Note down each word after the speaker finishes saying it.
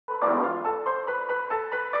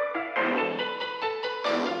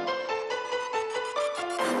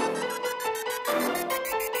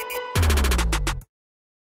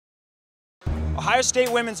Ohio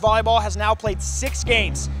State women's volleyball has now played 6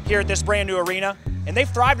 games here at this brand new arena, and they've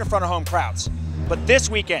thrived in front of home crowds. But this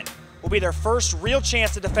weekend will be their first real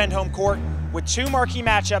chance to defend home court with 2 marquee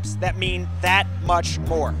matchups that mean that much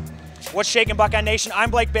more. What's shaking, Buckeye Nation?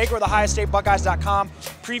 I'm Blake Baker with OhioStateBuckeyes.com,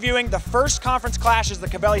 previewing the first conference clashes the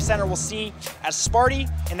Covelli Center will see as Sparty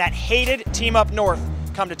and that hated team up north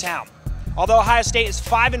come to town. Although Ohio State is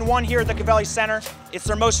 5-1 here at the Covelli Center, it's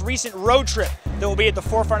their most recent road trip that will be at the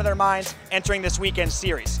forefront of their minds entering this weekend's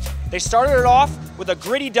series. They started it off with a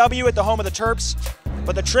gritty W at the home of the Terps,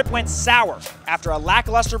 but the trip went sour after a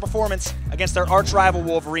lackluster performance against their arch-rival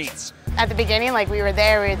Wolverines. At the beginning, we were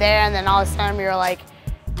there, and then all of a sudden we were like,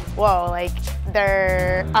 whoa,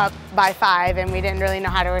 they're up by 5, and we didn't really know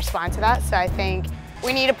how to respond to that. So I think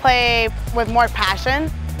we need to play with more passion,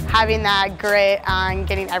 having that grit on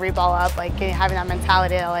getting every ball up, having that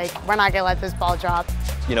mentality that we're not gonna let this ball drop.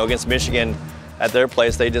 You know, against Michigan at their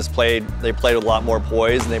place, they played with a lot more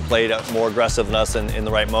poise, and they played more aggressive than us in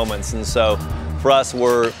the right moments. And so for us,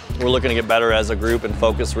 we're looking to get better as a group and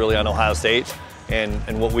focus really on Ohio State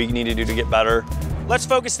and what we need to do to get better. Let's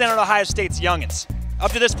focus then on Ohio State's youngins.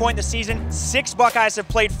 Up to this point in the season, 6 Buckeyes have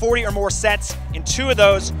played 40 or more sets, and 2 of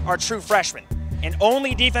those are true freshmen. And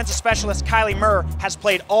only defensive specialist Kylie Murr has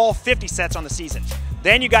played all 50 sets on the season.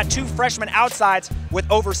 Then you got 2 freshman outsides with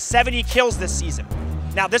over 70 kills this season.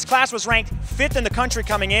 Now, this class was ranked 5th in the country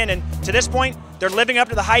coming in, and to this point, they're living up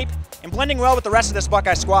to the hype and blending well with the rest of this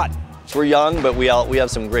Buckeye squad. We're young, but we have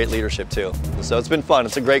some great leadership too. So it's been fun.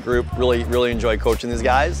 It's a great group. Really enjoy coaching these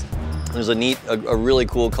guys. There's a really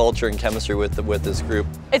cool culture and chemistry with this group.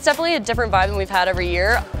 It's definitely a different vibe than we've had every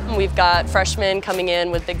year. We've got freshmen coming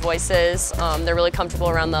in with big voices. They're really comfortable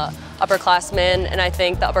around the upperclassmen, and I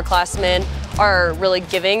think the upperclassmen are really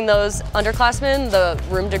giving those underclassmen the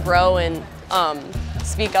room to grow and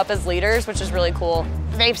speak up as leaders, which is really cool.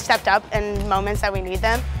 They've stepped up in moments that we need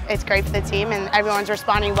them. It's great for the team, and everyone's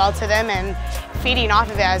responding well to them and feeding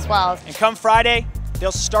off of it as well. And come Friday,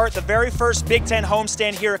 they'll start the very first Big Ten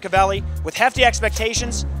homestand here at Covelli with hefty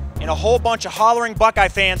expectations and a whole bunch of hollering Buckeye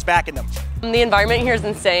fans backing them. The environment here is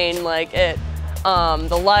insane.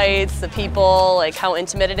 The lights, the people, how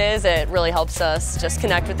intimate it is, it really helps us just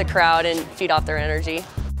connect with the crowd and feed off their energy.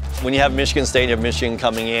 When you have Michigan State, you have Michigan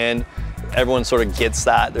coming in, everyone sort of gets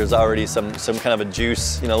that. There's already some kind of a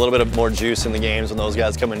juice, a little bit more juice in the games when those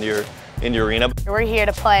guys come into your arena. We're here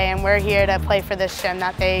to play, and we're here to play for this gym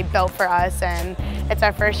that they built for us, and it's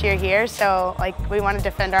our first year here, so we want to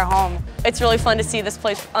defend our home. It's really fun to see this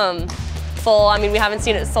place full. I mean, we haven't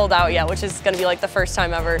seen it sold out yet, which is going to be the first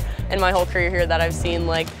time ever in my whole career here that I've seen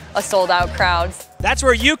a sold out crowd. That's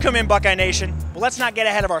where you come in, Buckeye Nation. But let's not get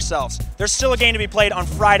ahead of ourselves. There's still a game to be played on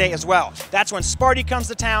Friday as well. That's when Sparty comes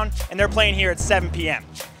to town, and they're playing here at 7 p.m.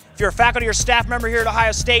 If you're a faculty or staff member here at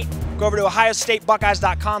Ohio State, go over to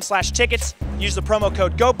OhioStateBuckeyes.com/tickets, use the promo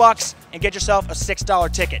code GOBUCKS, and get yourself a $6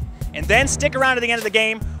 ticket. And then stick around to the end of the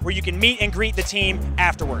game where you can meet and greet the team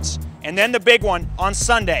afterwards. And then the big one on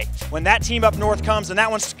Sunday, when that team up north comes, and that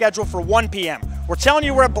one's scheduled for 1 p.m. We're telling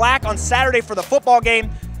you we're black on Saturday for the football game.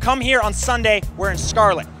 Come here on Sunday, we're in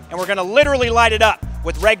scarlet, and we're gonna literally light it up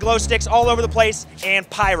with red glow sticks all over the place and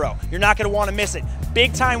pyro. You're not gonna wanna miss it.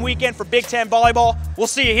 Big time weekend for Big Ten volleyball. We'll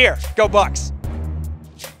see you here. Go Bucks.